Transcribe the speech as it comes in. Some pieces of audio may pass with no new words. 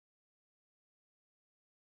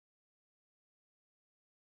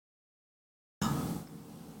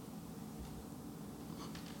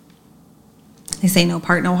They say no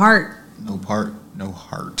part, no heart. No part, no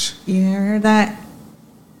heart. You never heard that?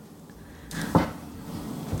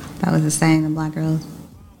 That was the saying of Black girls.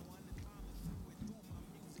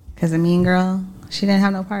 Because a mean girl, she didn't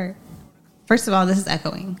have no part. First of all, this is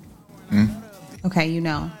echoing. Okay, you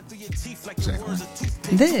know. Exactly.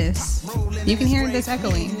 This, you can hear this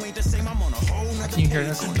echoing. How can you hear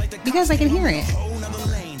this one? Because I can hear it.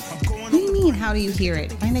 What do you mean, how do you hear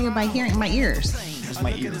it? I think by hearing my ears. It's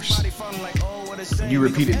my ears. When you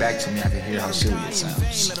repeat it back to me, I can hear how silly it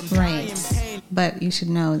sounds. Right. But you should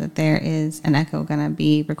know that there is an echo going to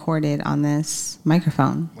be recorded on this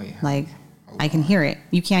microphone. Wait, like, I can hear it.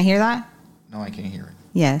 You can't hear that? No, I can't hear it.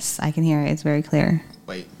 Yes, I can hear it. It's very clear.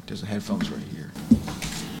 Wait, there's a headphones right here.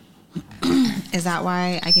 Is that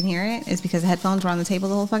why I can hear it? Is because the headphones were on the table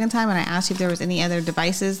the whole fucking time, and I asked you if there was any other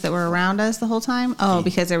devices that were around us the whole time? Oh,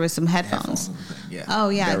 because there was some headphones. Yeah. Oh,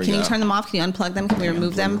 yeah. Can you turn them off? Can you unplug them? Can we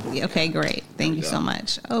remove them? Unplug. Okay, great. Thank you so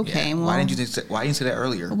much. Okay. Yeah. Well, Why didn't you say that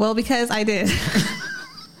earlier? Well, because I did.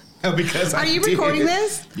 Because Are you recording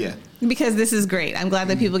this? Yeah. Because this is great. I'm glad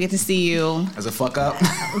that people get to see you. As a fuck up.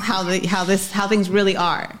 how things really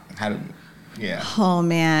are. Yeah. Oh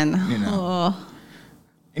man. You know. Oh.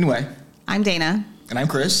 Anyway. I'm Dana. And I'm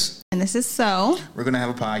Chris. And this is So. We're gonna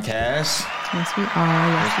have a podcast. Yes, we are.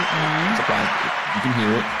 Yes, we are. You can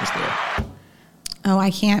hear it. It's there. Oh, I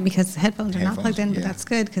can't because the headphones are not plugged in, but yeah. that's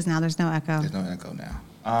good because now there's no echo. There's no echo now.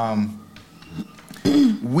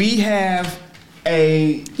 We have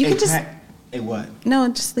a what? No,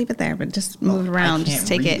 just leave it there, but just move it around. Just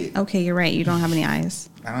take it. it. Okay, you're right. You don't have any eyes.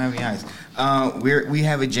 I don't have any eyes. We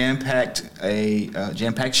have a jam-packed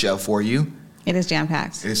show for you. It is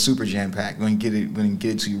jam-packed. It is super jam-packed. We're gonna get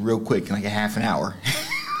it to you real quick in like a half an hour.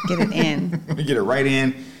 Get it in. We're gonna get it right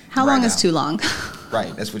in. How long is too long?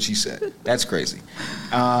 Right, that's what she said. That's crazy.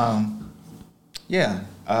 Yeah.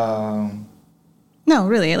 No,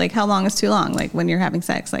 really. Like, how long is too long? Like, when you're having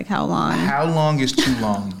sex, like, how long? How long is too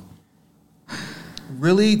long?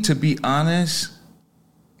 Really, to be honest,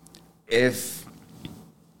 if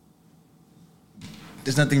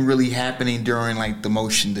there's nothing really happening during, like, the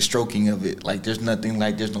motion, the stroking of it. Like, there's nothing,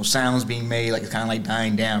 like, there's no sounds being made. Like, it's kind of, like,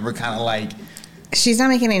 dying down. We're kind of, like... She's not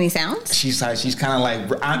making any sounds? She's kind of, like...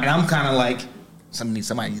 And I'm kind of, like...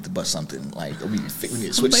 Somebody needs to bust something. Like, we need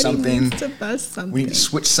to switch something. Needs to bust something. We need to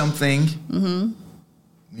switch something. Mm-hmm.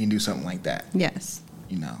 We need to do something like that. Yes.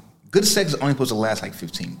 You know. Good sex is only supposed to last, like,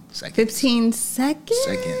 15 seconds. 15 seconds?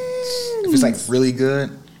 If it's, like, really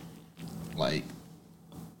good, like,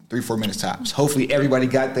 3-4 minutes tops. Hopefully, everybody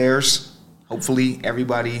got theirs. If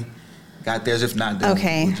not, then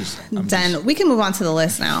okay. We can move on to the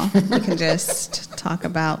list now. We can just talk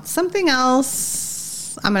about something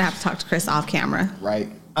else. I'm going to have to talk to Chris off camera. Right.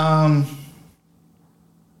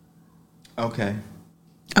 Okay.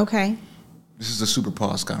 Okay. This is a super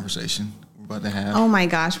pause conversation we're about to have. Oh my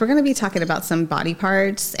gosh. We're going to be talking about some body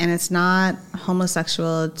parts, and it's not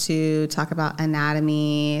homosexual to talk about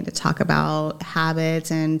anatomy, to talk about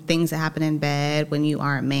habits and things that happen in bed when you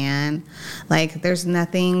are a man. Like, there's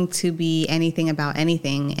nothing to be anything about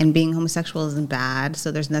anything, and being homosexual isn't bad.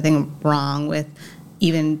 So there's nothing wrong with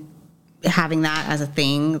even having that as a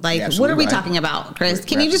thing. Like, what are we talking about, Chris?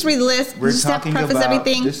 Can you just read the list? We're just talking preface about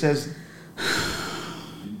everything. This says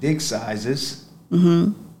dick sizes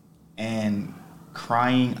and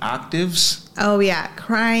crying octaves. Oh yeah,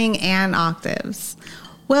 crying and octaves.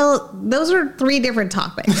 Well, those are 3 different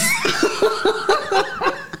topics.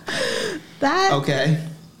 Okay.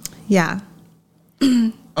 Yeah.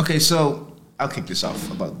 Okay, so I'll kick this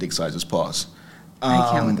off about dick sizes. Pause.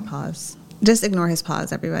 I can't with the pause. Just ignore his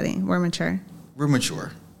pause, everybody. We're mature.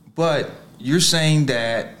 But you're saying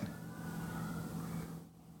that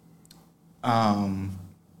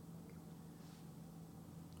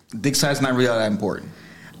dick size is not really all that important.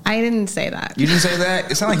 I didn't say that. You didn't say that?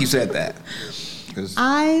 It sounded like you said that.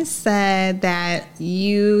 I said that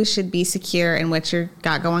you should be secure in what you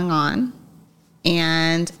got going on.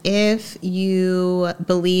 And if you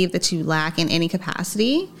believe that you lack in any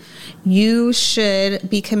capacity, you should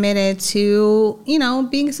be committed to,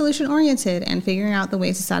 being solution oriented and figuring out the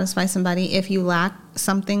ways to satisfy somebody if you lack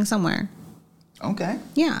something somewhere. Okay.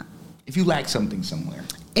 Yeah. If you lack something somewhere.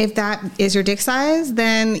 If that is your dick size,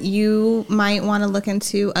 then you might want to look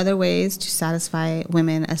into other ways to satisfy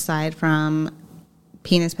women aside from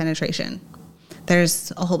penis penetration.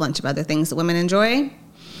 There's a whole bunch of other things that women enjoy.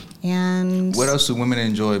 And what else do women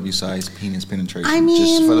enjoy besides penis penetration? I mean,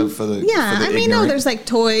 just for the ignorant? There's like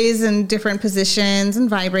toys and different positions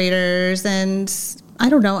and vibrators and I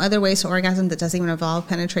don't know, other ways to orgasm that doesn't even involve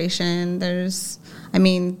penetration.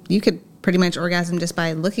 You could pretty much orgasm just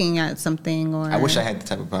by looking at something. Or I wish I had the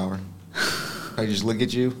type of power. probably just look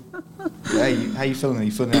at you. Hey, how you feeling? Are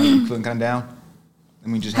you feeling down? You feeling kind of down? Let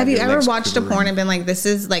me just have you your ever legs watched a quivering. porn and been like, this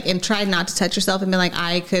is like, and tried not to touch yourself and been like,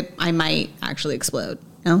 I might actually explode?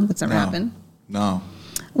 No, that's never happened. No.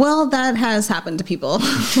 Well, that has happened to people.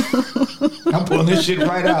 I'm pulling this shit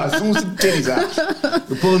right out. As soon as the titties out,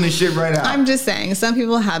 we're pulling this shit right out. I'm just saying, some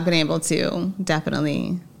people have been able to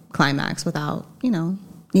definitely climax without,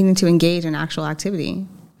 needing to engage in actual activity.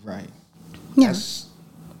 Right. Yeah.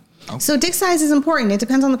 Okay. So dick size is important. It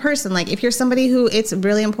depends on the person. Like if you're somebody who it's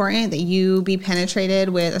really important that you be penetrated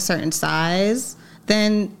with a certain size,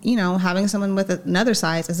 then, having someone with another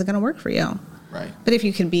size isn't going to work for you. Right. But if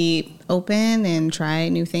you can be open and try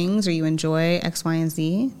new things, or you enjoy X, Y, and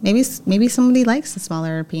Z, maybe somebody likes a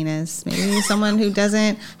smaller penis. Maybe someone who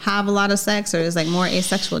doesn't have a lot of sex or is like more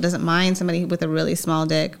asexual doesn't mind somebody with a really small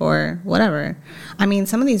dick or whatever. I mean,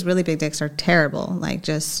 some of these really big dicks are terrible. Like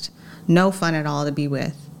just no fun at all to be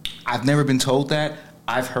with. I've never been told that.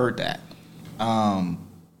 I've heard that.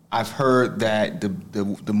 I've heard that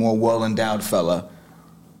the more well endowed fella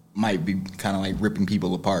might be kind of like ripping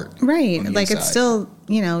people apart. Right. Like inside. it's still,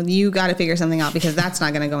 you got to figure something out because that's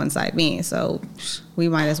not going to go inside me. So we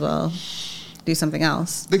might as well do something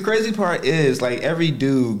else. The crazy part is like every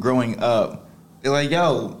dude growing up, they're like,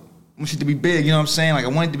 yo, I want you to be big. You know what I'm saying? Like I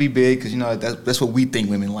want it to be big because, that's what we think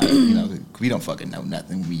women like. We don't fucking know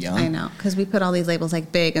nothing when we young. I know. Because we put all these labels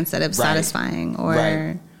like big instead of satisfying or...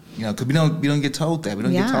 Right. Because we don't get told that. We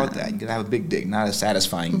don't get taught that. You gotta have a big dick, not a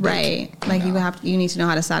satisfying dick. Right. Like you need to know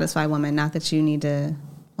how to satisfy women, not that you need to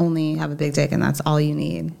only have a big dick and that's all you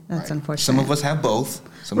need. That's unfortunate. Some of us have both.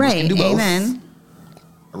 Some of us can do both. Amen.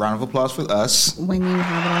 A round of applause for us. When you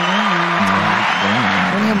have it all going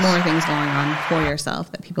on. When you have more things going on for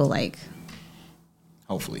yourself that people like.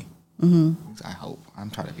 Hopefully. Mm-hmm. I hope. I'm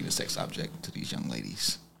trying to be the sex object to these young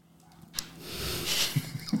ladies.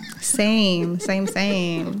 Same. I'm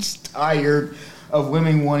just tired of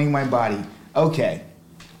women wanting my body. Okay.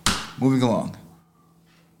 Moving along.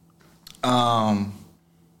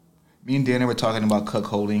 Me and Dana were talking about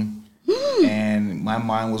cuckolding, and my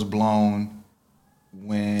mind was blown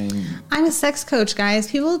when... I'm a sex coach, guys.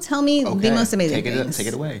 People tell me the most amazing things. Take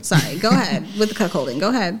it away. Sorry, go ahead with the cuckolding. Go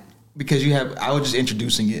ahead. Because I was just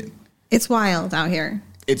introducing it. It's wild out here.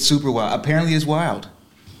 It's super wild. Apparently it's wild.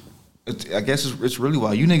 I guess it's really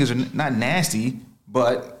wild. You niggas are not nasty,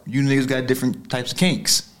 but you niggas got different types of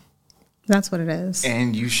kinks. That's what it is.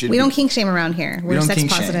 And you should... We don't kink shame around here. We're sex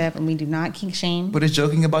positive, shame. and we do not kink shame. But is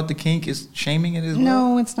joking about the kink is shaming it as well?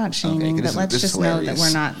 No, it's not shaming. Okay, but let's just know that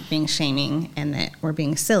we're not being shaming and that we're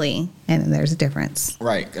being silly, and there's a difference.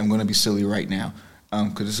 Right. I'm going to be silly right now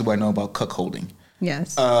because this is what I know about cuckolding.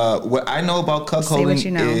 Yes. What I know about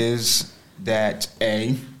cuckolding is that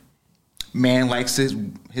a man likes his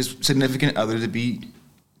significant other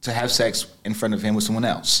to have sex in front of him with someone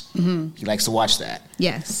else. Mm-hmm. He likes to watch that.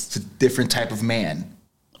 Yes. It's a different type of man.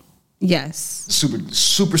 Yes.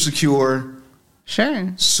 Super secure.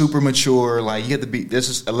 Sure. Super mature. Like you have to be.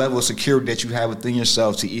 There's a level of security that you have within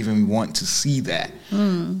yourself to even want to see that.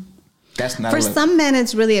 Mm. That's not for some men.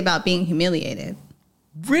 It's really about being humiliated.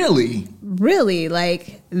 Really? Really,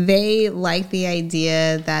 like they like the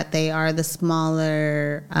idea that they are the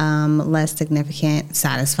smaller, less significant,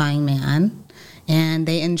 satisfying man, and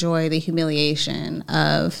they enjoy the humiliation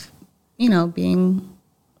of, being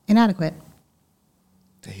inadequate.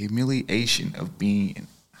 The humiliation of being,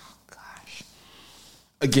 oh gosh.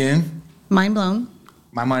 Again, mind blown.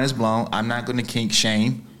 My mind is blown. I'm not going to kink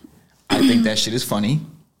shame. I think that shit is funny.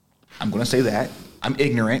 I'm going to say that. I'm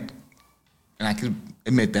ignorant, and I could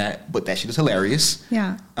admit that, but that shit is hilarious.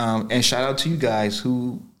 Yeah. And shout out to you guys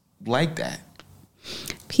who like that.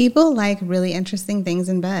 People like really interesting things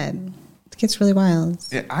in bed. It gets really wild.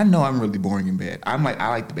 Yeah, I know I'm really boring in bed. I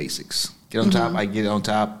like the basics. Get on top. I get on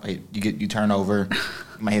top. You turn over.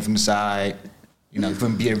 My head from the side.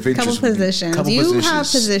 From be adventurous. Couple positions. Have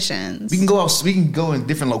positions. We can go in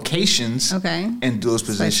different locations. Okay. And do those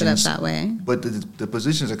positions. Spice it up that way. But the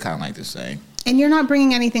positions are kind of like the same. And you're not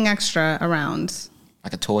bringing anything extra around.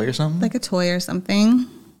 Like a toy or something? Like a toy or something.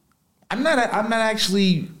 I'm not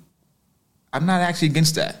actually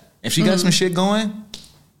against that. If she got some shit going,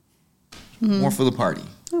 more for the party.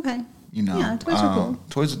 Okay. Yeah, toys are cool.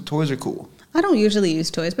 Toys are cool. I don't usually use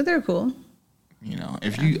toys, but they're cool.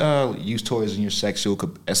 If you use toys in your sexual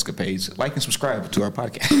escapades, like and subscribe to our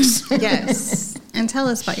podcast. Yes. And tell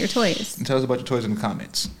us about your toys. And tell us about your toys in the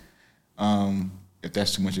comments. If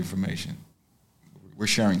that's too much information. We're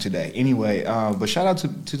sharing today. Anyway, but shout out to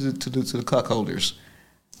the cuckolders.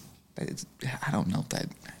 I don't know that.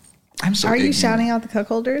 I'm so. Are you shouting out the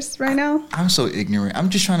cuckolders right now? I'm so ignorant. I'm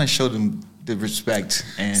just trying to show them the respect.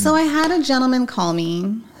 And so I had a gentleman call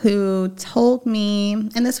me who told me,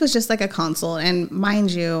 and this was just like a consult, and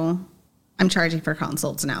mind you, I'm charging for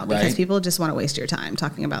consults now because people just want to waste your time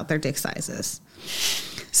talking about their dick sizes.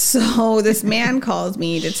 So this man calls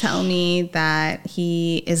me to tell me that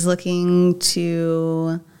he is looking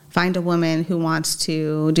to find a woman who wants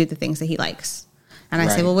to do the things that he likes. And I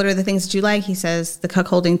say, well, what are the things that you like? He says, the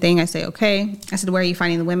cuckolding thing. I say, okay. I said, where are you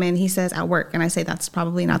finding the women? He says, at work. And I say, that's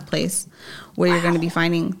probably not the place where you're going to be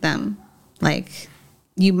finding them. Like,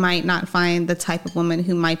 you might not find the type of woman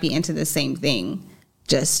who might be into the same thing.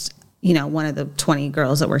 Just, you know, one of the 20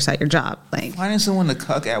 girls that works at your job. Like, finding someone to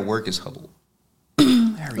cuck at work is hilarious.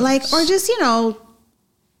 Like, or just, you know,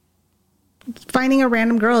 finding a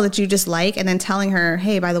random girl that you just like and then telling her,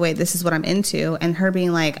 hey, by the way, this is what I'm into. And her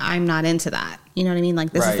being like, I'm not into that. You know what I mean?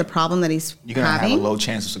 Like, this is the problem that he's having. You're going to have a low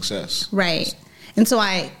chance of success. Right. And so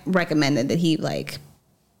I recommended that he, like,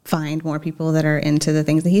 find more people that are into the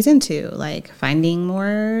things that he's into. Like, finding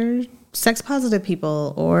more sex positive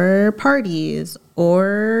people or parties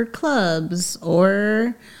or clubs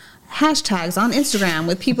or hashtags on Instagram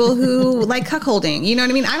with people who like cuckolding. You know what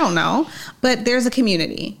I mean? I don't know. But there's a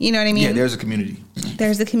community. You know what I mean? Yeah, there's a community.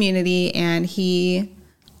 There's a community. And he,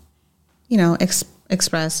 you know,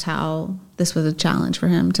 expressed how this was a challenge for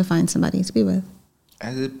him to find somebody to be with.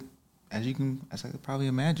 As I could probably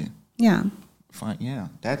imagine. Yeah. Fine. Yeah.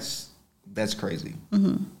 That's crazy.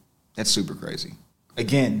 Mm-hmm. That's super crazy.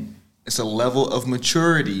 Again, it's a level of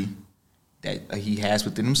maturity that he has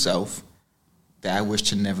within himself that I wish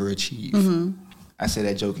to never achieve. Mm-hmm. I say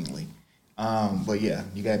that jokingly. But yeah,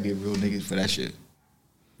 you gotta be a real nigga for that shit.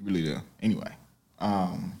 You really do. Anyway.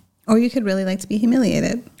 Or you could really like to be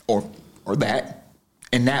humiliated. Or that.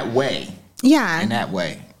 In that way. Yeah. In that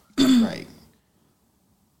way. Right.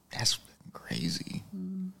 That's crazy.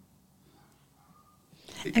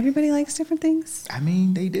 Everybody likes different things. I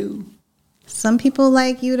mean, they do. Some people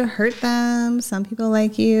like you to hurt them. Some people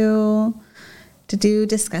like you to do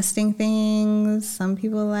disgusting things. Some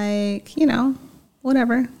people like, you know,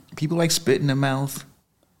 whatever. People like spit in the mouth.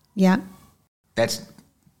 Yeah. That's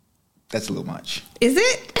a little much. Is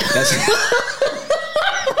it?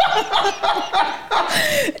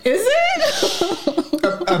 Is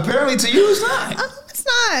it? Apparently to you it's not. It's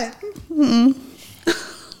not. Mm-mm.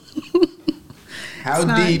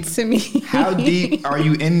 How deep are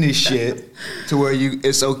you in this shit to where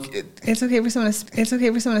it's okay? It's okay for someone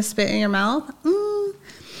to spit in your mouth.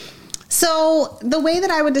 So the way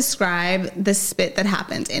that I would describe the spit that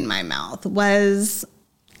happened in my mouth was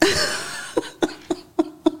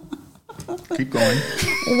keep going.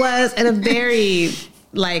 Was in a very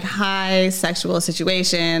like high sexual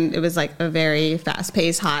situation. It was like a very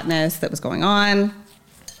fast-paced hotness that was going on.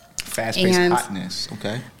 Fast-paced hotness,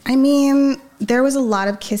 okay. I mean, there was a lot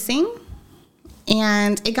of kissing,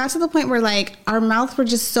 and it got to the point where like our mouths were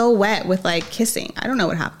just so wet with like kissing. I don't know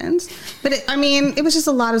what happened, but it was just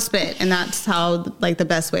a lot of spit, and that's how like the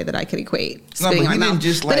best way that I could equate spitting in my mouth.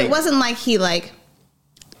 But it wasn't like he like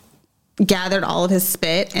gathered all of his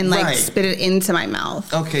spit and like spit it into my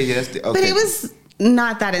mouth. Okay, yes. Okay. But it was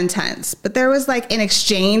not that intense. But there was like an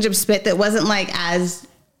exchange of spit that wasn't like as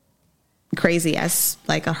crazy as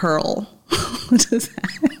like a hurl.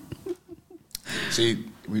 See,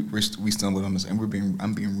 we stumbled on this, and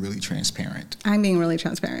I'm being really transparent. I'm being really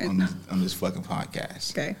transparent on this fucking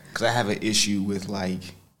podcast. Okay. Because I have an issue with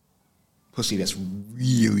like pussy that's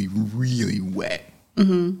really, really wet.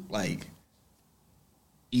 Mm-hmm. Like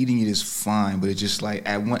eating it is fine, but it's just like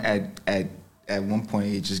at one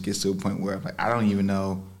point it just gets to a point where I'm like, I don't even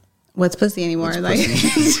know what's pussy anymore. Like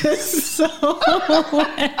it's just so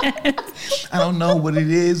wet. I don't know what it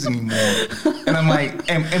is anymore. And I'm like,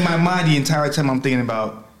 and in my mind the entire time I'm thinking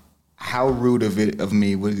about how rude of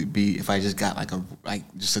me would it be if I just got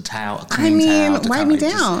just a towel, a clean towel. Wipe me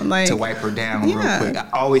down, to wipe her down real quick. I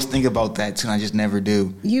always think about that too, and I just never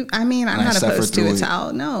do. I'm not opposed to a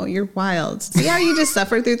towel. No, you're wild. See how you just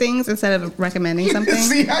suffer through things instead of recommending something?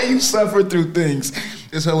 See how you suffer through things.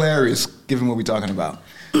 It's hilarious, given what we're talking about.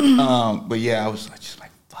 But yeah, I was just like,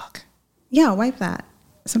 fuck. Yeah, wipe that.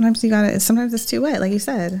 Sometimes sometimes it's too wet, like you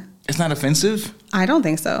said. It's not offensive? I don't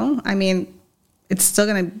think so. I mean, it's still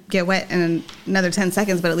going to get wet in another 10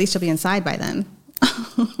 seconds, but at least you'll be inside by then.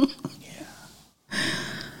 Yeah.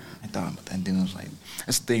 I thought about that. And then I was like,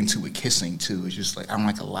 that's the thing, too, with kissing, too. It's just like, I don't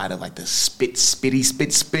like a lot of, like, the spit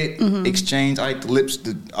mm-hmm. exchange. I like the lips,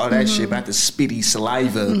 all that mm-hmm. shit, but the spitty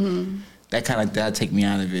saliva. Mm-hmm. That'll take me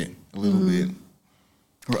out of it a little mm-hmm. bit.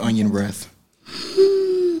 Or onion breath.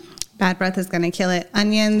 Bad breath is going to kill it.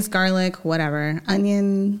 Onions, garlic, whatever.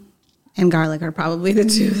 Onion and garlic are probably the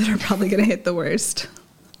two that are probably going to hit the worst.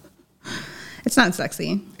 It's not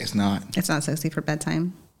sexy. It's not. It's not sexy for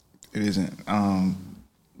bedtime. It isn't.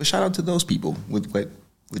 But shout out to those people with wet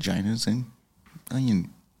vaginas and onion.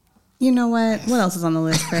 You know what? What else is on the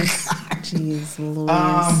list, Chris? Jeez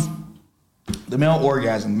Louise. The male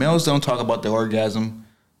orgasm. Males don't talk about the orgasm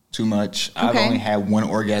too much. Okay. I've only had one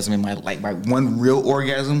orgasm in my life. Like one real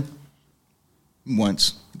orgasm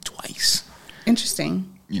once, twice.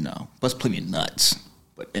 Interesting. You know, but it's plenty of nuts.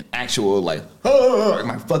 But an actual like,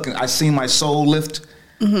 I seen my soul lift,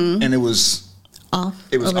 and it was off.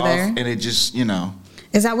 It was over off, there. and it just, you know.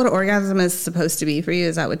 Is that what an orgasm is supposed to be for you?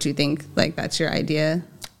 Is that what you think? Like that's your idea?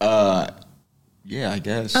 Yeah, I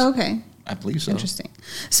guess. Oh, okay. I believe so. Interesting.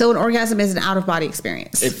 So an orgasm is an out of body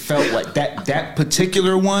experience. It felt like that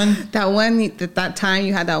particular one. That time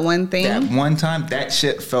you had that one thing. That one time, that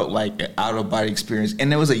shit felt like an out of body experience,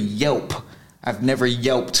 and there was a yelp. I've never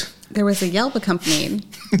yelped. There was a yelp accompanied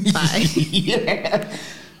by. Yeah.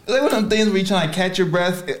 Like one of them things where you're trying to catch your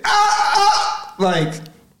breath. Like.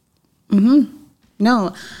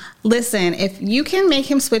 No. Listen, if you can make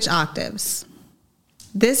him switch octaves,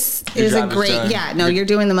 this is a great. Yeah, no, you're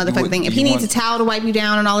doing the motherfucking thing. If he needs a towel to wipe you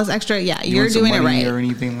down and all this extra, yeah, you're doing it right. Or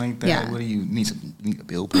anything like that. Yeah. What do you need? Need a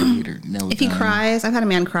bill paid or no? If he cries, I've had a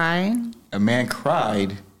man cry. A man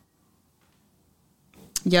cried.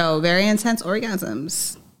 Yo, very intense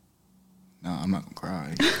orgasms. No, I'm not gonna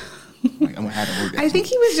cry. Like, I'm gonna have an orgasm. I think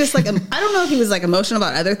he was just like, I don't know if he was like emotional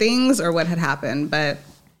about other things or what had happened, but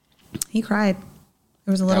he cried.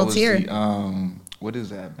 There was a little tear. What is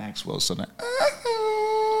that? Maxwell Sonnet.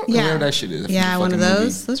 Yeah, whatever that shit is. Yeah, one of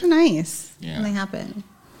those. Movie. Those are nice. Yeah, when they happen.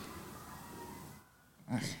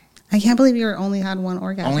 I can't believe you only had one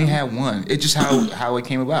orgasm. Only had one. It's just how it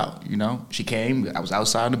came about. You know, she came. I was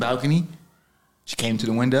outside on the balcony. She came to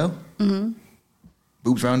the window. Mm-hmm.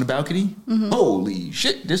 Boobs around the balcony. Mm-hmm. Holy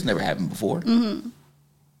shit! This never happened before. Mm-hmm.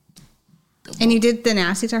 And you did the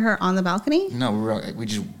nasty to her on the balcony? No, we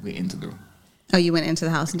just went into the. Oh, you went into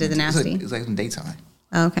the house and did the nasty. It's like some daytime.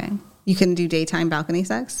 Oh, okay, you couldn't do daytime balcony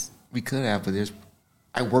sex. We could have, but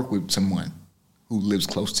I work with someone who lives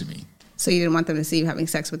close to me. So you didn't want them to see you having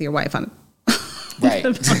sex with your wife on. Right.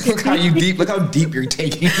 Look how deep you're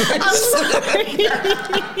taking. I'm sorry.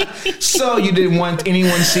 So you didn't want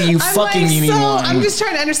anyone to see you fucking anyone. I'm just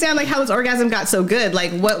trying to understand like how this orgasm got so good.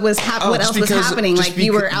 Like what was what else was happening? Like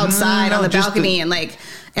you were outside on the balcony and like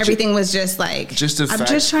everything was just like. I'm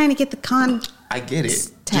just trying to get the I get it.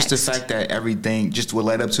 Text. Just the fact that everything just what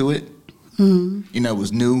led up to it. Mm-hmm. You know, it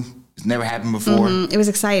was new. It's never happened before. Mm-hmm. It was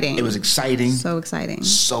exciting. So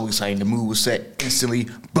exciting. The mood was set instantly.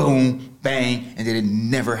 Boom, bang, and then it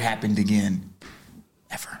never happened again.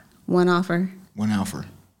 Ever. One offer.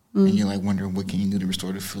 Mm-hmm. And you're like wondering what can you do to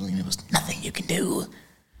restore the feeling. It was nothing you can do.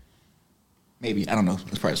 Maybe, I don't know.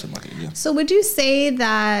 It's probably something like it, yeah. So would you say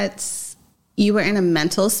that you were in a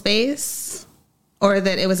mental space or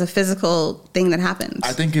that it was a physical thing that happened?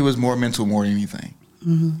 I think it was more mental more than anything.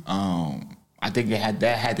 Mm-hmm. I think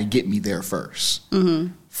that had to get me there first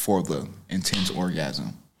for the intense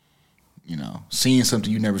orgasm. You know, seeing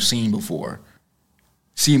something you've never seen before,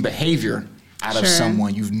 seeing behavior out of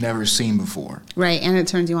someone you've never seen before. Right, and it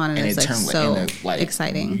turns you on, and it's like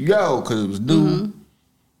exciting. Yo, because it was new. And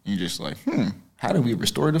you're just like, how do we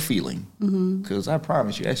restore the feeling? Because I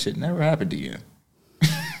promise you, that shit never happened again.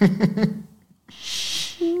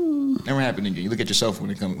 Never happened again. You look at yourself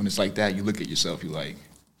when it's like that. You look at yourself, you're like.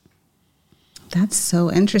 That's so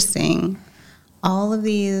interesting. All of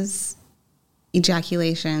these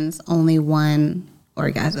ejaculations, only one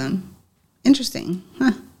orgasm. Interesting.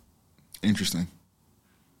 Huh. Interesting.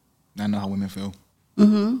 I know how women feel.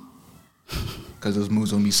 Mm-hmm. Because those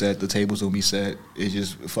moves don't be set, the tables don't be set. It's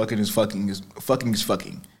just fucking is fucking.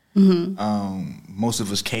 Mm-hmm. Most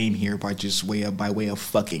of us came here by way of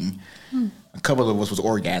fucking. A couple of us was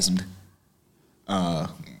orgasmed.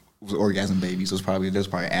 Was orgasm babies. There's probably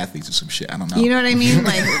athletes or some shit. I don't know. You know what I mean?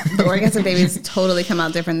 Like the orgasm babies totally come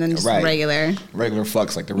out different than just regular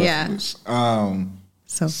fucks like the rest of us.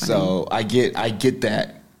 So funny. So I get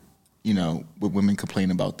that. You know, with women complain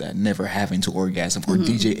about that never having to orgasm or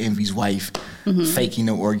DJ Envy's wife faking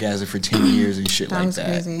no orgasm for 10 years and shit like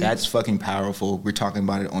that. Crazy. That's fucking powerful. We're talking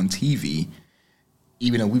about it on TV,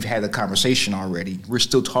 even though we've had the conversation already. We're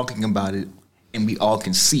still talking about it, and we all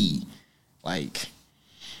can see, like.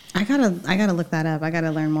 I gotta look that up. I gotta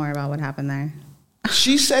learn more about what happened there.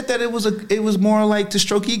 She said that it was more like to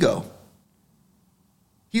stroke ego.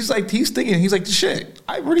 He's like the shit.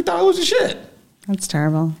 I really thought it was the shit. That's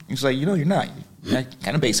terrible. He's like, you're not. You're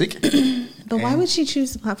kind of basic. But why would she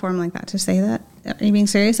choose a platform like that to say that? Are you being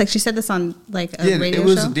serious? Like she said this on like a radio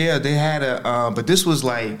show? Yeah, they had but this was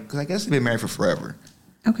like, because I guess they've been married for forever.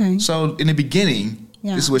 Okay. So in the begining,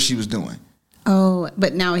 this is what she was doing. Oh,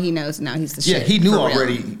 but now he knows. Now he's the shit. Yeah, he knew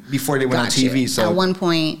already before they went on TV. So at one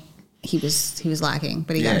point, he was lacking,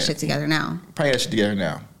 but he got his shit together now. Probably got his shit together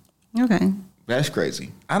now. Okay. That's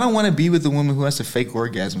crazy. I don't want to be with a woman who has to fake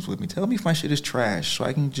orgasms with me. Tell me if my shit is trash so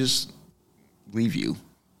I can just leave you.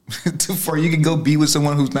 Before you can go be with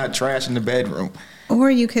someone who's not trash in the bedroom.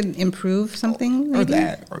 Or you could improve something. Or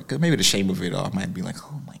that. Or maybe the shame of it all might be like,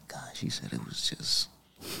 oh my gosh, he said it was just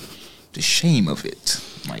the shame of it.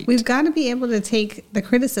 We've got to be able to take the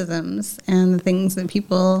criticisms and the things that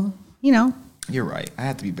people, You're right. I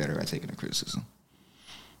have to be better at taking the criticism.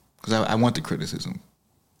 Because I want the criticism.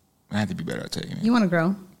 I have to be better at taking it. You want to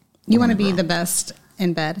grow. You want to be the best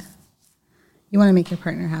in bed. You want to make your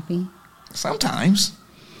partner happy. Sometimes.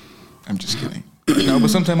 I'm just kidding. But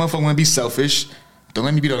sometimes I want to be selfish. Don't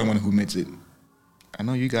let me be the only one who admits it. I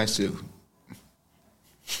know you guys too.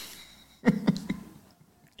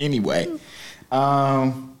 Anyway.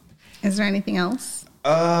 Is there anything else?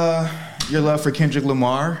 Your love for Kendrick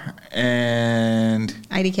Lamar and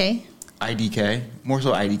IDK. More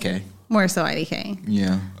so IDK.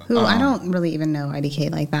 Yeah. Who I don't really even know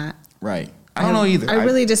IDK like that. Right. I don't know either. I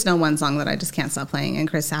really just know one song that I just can't stop playing, and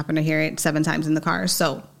Chris happened to hear it 7 times in the car,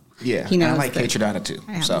 so yeah. He knows. I like Kaytranada too.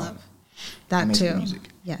 I love that too. Music.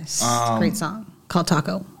 Yes. Great song. Called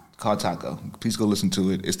Taco. Please go listen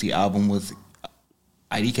to it. It's the album with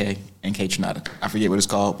IDK and Kaytranada. I forget what it's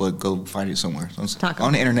called, but go find it somewhere.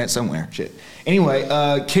 On the internet somewhere. Shit. Anyway,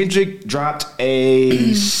 Kendrick dropped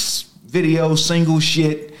a video single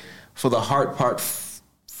shit for The Heart Part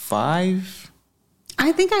 5.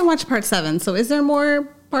 I think I watched Part 7. So is there more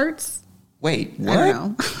parts? Wait, what? I don't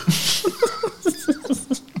know.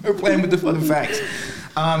 We're playing with the fucking facts.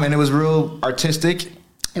 And it was real artistic.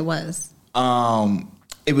 It was.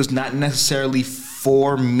 It was not necessarily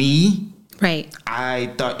for me. Right.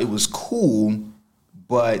 I thought it was cool,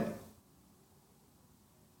 but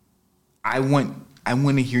I want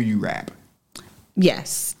to hear you rap.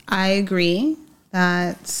 Yes, I agree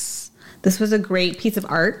that this was a great piece of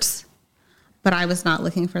art, but I was not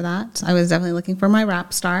looking for that. I was definitely looking for my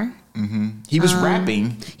rap star. Mm-hmm. He was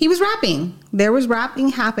rapping. There was rapping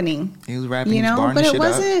happening. He was rapping, but it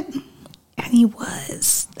wasn't. Up. And he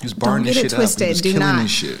was. He was barring the shit twisted. Up. He was Do killing not.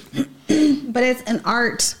 This shit. But it's an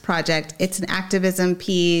art project. It's an activism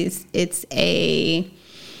piece. It's a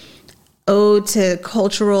ode to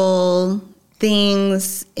cultural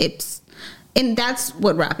things. And that's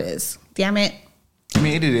what rap is. Damn it. I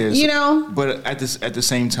mean, it is. But at the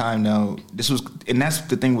same time, though, and that's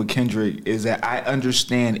the thing with Kendrick is that I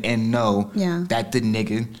understand and know that the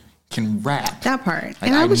nigga can rap. That part.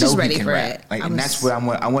 And I was just ready for it. And that's what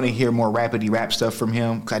I want to hear more rapidy rap stuff from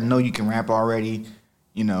him. Because I know you can rap already,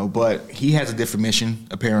 but he has a different mission,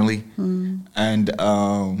 apparently. Mm. And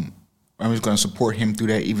I'm just going to support him through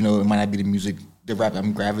that, even though it might not be the rap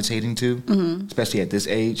I'm gravitating to, especially at this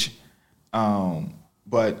age.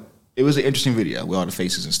 But it was an interesting video with all the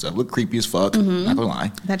faces and stuff. Looked creepy as fuck, not gonna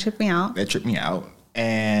lie. That tripped me out.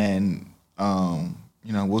 And,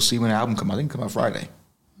 we'll see when the album comes out. I think it come out Friday.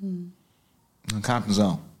 On Compton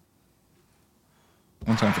Zone.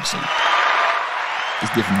 One time for the city.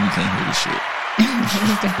 It's different when you can't hear this shit.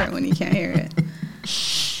 It's different when you can't hear it.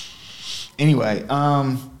 Anyway,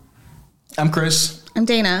 I'm Chris. I'm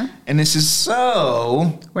Dana. And this is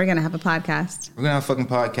So. We're going to have a podcast. We're going to have a fucking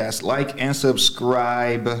podcast. Like and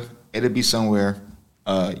subscribe. It'll be somewhere.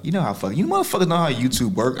 You know how motherfuckers know how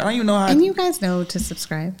YouTube work. I don't even know how. And you guys know to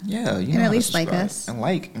subscribe. Yeah. And at least like us. And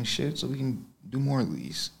like and shit so we can do more of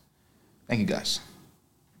these. Thank you guys.